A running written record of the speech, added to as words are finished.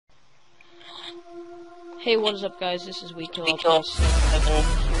Hey, what is up, guys? This is Week We go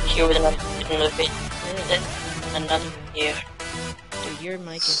here with another year. Dude, your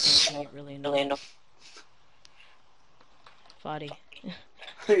mic is gonna be really annoying. Foddy.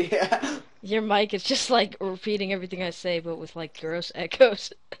 Yeah. Your mic is just like repeating everything I say, but with like gross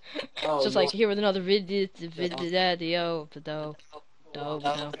echoes. Oh, Just like here with another video.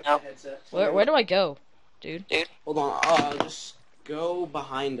 Where do I go, dude? Hold on. Just go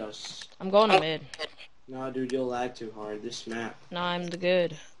behind us. I'm going to mid. No, dude, you'll lag too hard. This map. No, I'm the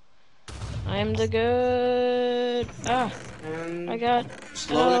good. I'm the good. Ah, And I got.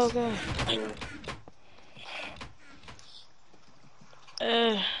 slowness. Oh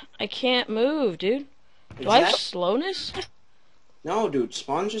god. I can't move, dude. Do I have slowness? No, dude.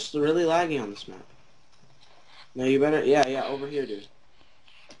 Spawn's just really laggy on this map. No, you better. Yeah, over here, dude.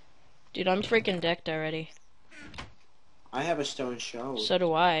 Dude, I'm freaking decked already. I have a stone show. So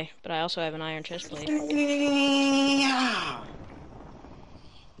do I, but I also have an iron chestplate. Yeah.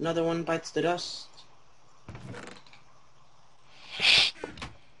 Another one bites the dust.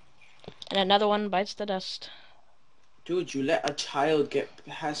 And another one bites the dust. Dude, you let a child get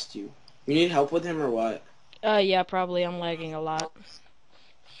past you. You need help with him or what? Yeah, probably. I'm lagging a lot.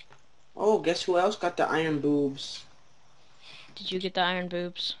 Oh, guess who else got the iron boobs? Did you get the iron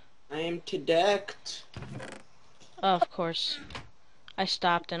boobs? I am decked. Oh, of course. I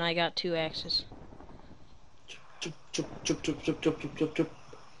stopped and I got 2 axes. Chup, chup, chup, chup, chup, chup, chup, chup, chup.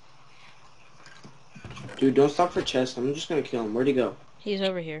 Dude, don't stop for chest. I'm just gonna kill him. Where'd he go? He's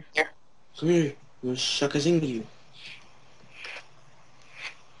over here. Come here. I'm gonna shakazing you.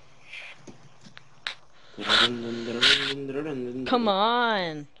 Come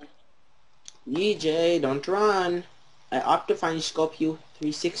on. EJ, don't run. I optifine scope you.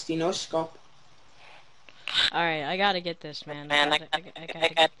 360 no scope. Alright, I gotta get this, man. I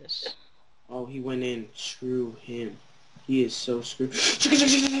gotta get this. Oh, he went in. Screw him. He is so screwed.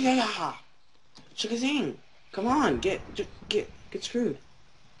 Shakazing. Come on, get screwed.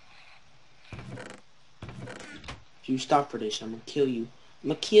 If you stop for this, I'm gonna kill you. I'm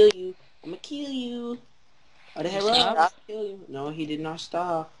gonna kill you. Oh, the hero. Kill you. No, he did not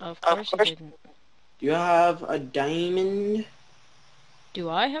stop. Of course he didn't. Do you have a diamond? Do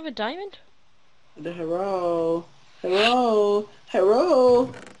I have a diamond? The hero. Oh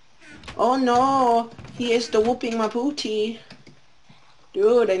no, he is the whooping my booty.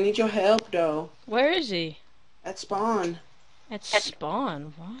 Dude, I need your help though. Where is he? At spawn. At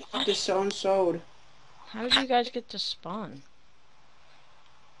spawn? What? This sold. How did you guys get to spawn?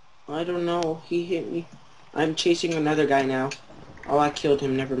 I don't know. He hit me. I'm chasing another guy now. Oh, I killed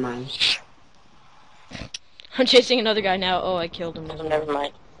him. Never mind. I'm chasing another guy now. Oh, I killed him. Never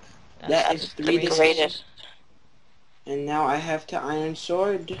mind. That is 3 greatest. decisions. And now I have to iron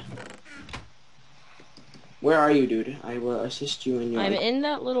sword. Where are you, dude? I will assist you in your... I'm in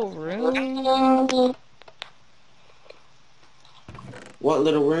that little room. What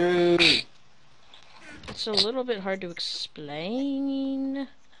little room? It's a little bit hard to explain.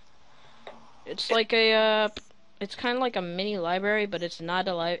 It's like a, it's kind of like a mini library, but it's not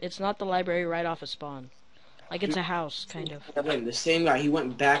it's not the library right off of spawn. Like it's a house, kind of. Again, the same guy. He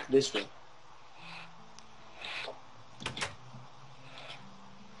went back this way.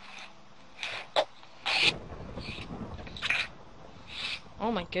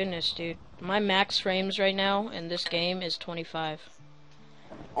 Oh my goodness, dude. My max frames right now in this game is 25.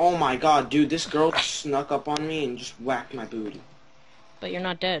 Oh my god, dude, this girl snuck up on me and just whacked my booty. But you're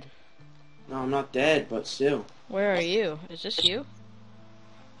not dead. No, I'm not dead, but still. Where are you? Is this you?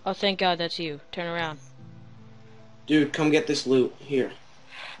 Oh, thank God that's you. Turn around. Dude, come get this loot. Here.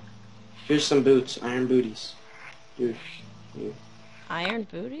 Here's some boots. Iron booties. Dude. Here. Iron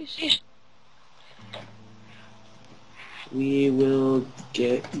booties? We will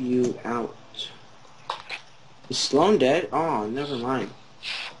get you out. Is Sloan dead? Oh, never mind.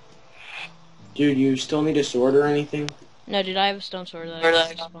 Dude, you still need a sword or anything? No, dude, I have a stone sword that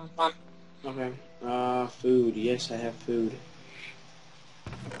I can spawn. Okay. Food. Yes, I have food.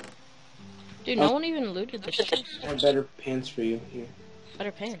 Dude, no one even looted the chest. I have better pants for you. Here.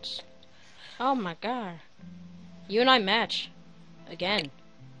 Better pants. Oh my god. You and I match. Again.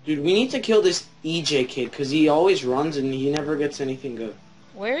 Dude, we need to kill this EJ kid, because he always runs and he never gets anything good.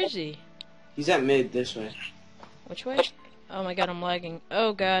 Where is he? He's at mid, this way. Which way? Oh my god, I'm lagging.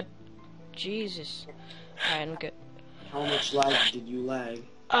 Oh god. Jesus. Alright, I'm good. How much lag did you lag?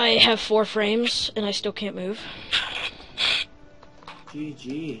 I have 4 frames, and I still can't move.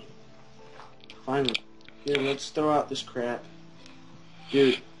 GG. Finally. Here, let's throw out this crap.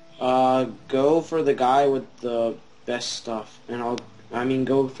 Dude, go for the guy with the best stuff, and I mean,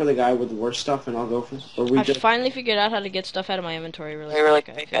 go for the guy with the worst stuff, and I'll go for. Or we I just finally figured out how to get stuff out of my inventory really Really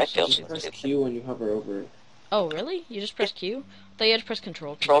quick. quick, I feel just press Q when you hover over it. Oh, really? You just press Q? I thought you had to press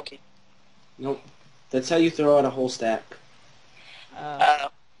Control. control key. Nope. That's how you throw out a whole stack. Uh,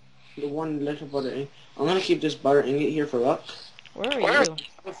 The one little butter ingot. I'm gonna keep this butter ingot here for luck. where are Where? you?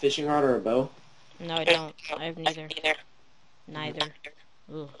 A fishing rod or a bow. No, I don't. I have neither. Neither.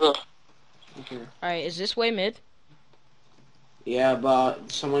 Ugh. Ugh. Okay. Alright, is this way mid? Yeah,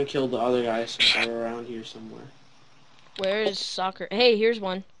 but someone killed the other guy, so they're around here somewhere. Where is soccer? Hey, here's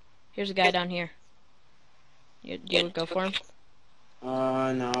one. Here's a guy down here. You would go for him?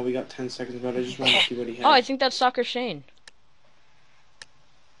 No, we got 10 seconds, but I just want to see what he has. Oh, I think that's Soccer Shane.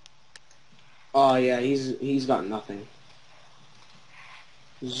 Oh yeah, he's got nothing.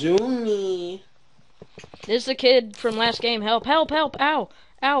 Zoomy. This is the kid from last game. Help, help, help. Ow.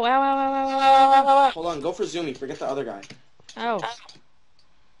 Ow, ow, ow, ow, ow, ow, ow. Hold on, go for Zoomy. Forget the other guy. Ow.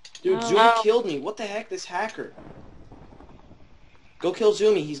 Dude, Ow. Zoomy killed me. What the heck, this hacker? Go kill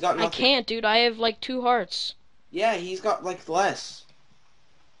Zoomy. He's got I nothing. can't, dude. I have like 2 hearts. Yeah, he's got like less.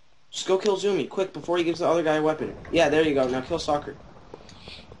 Just go kill Zoomy, quick, before he gives the other guy a weapon. Yeah, there you go. Now kill Soccer.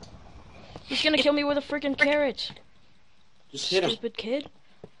 He's gonna kill me with a freaking carrot. Just hit him. Stupid kid.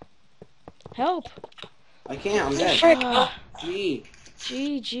 Help. I can't. I'm dead. Ah, Gee.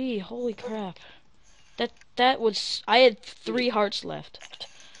 GG. Holy crap. That was... I had 3 hearts left.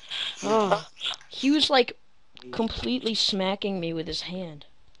 Oh. He was like completely smacking me with his hand.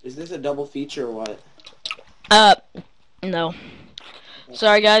 Is this a double feature or what? No.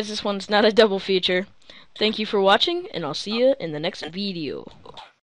 Sorry guys, this one's not a double feature. Thank you for watching, and I'll see you in the next video.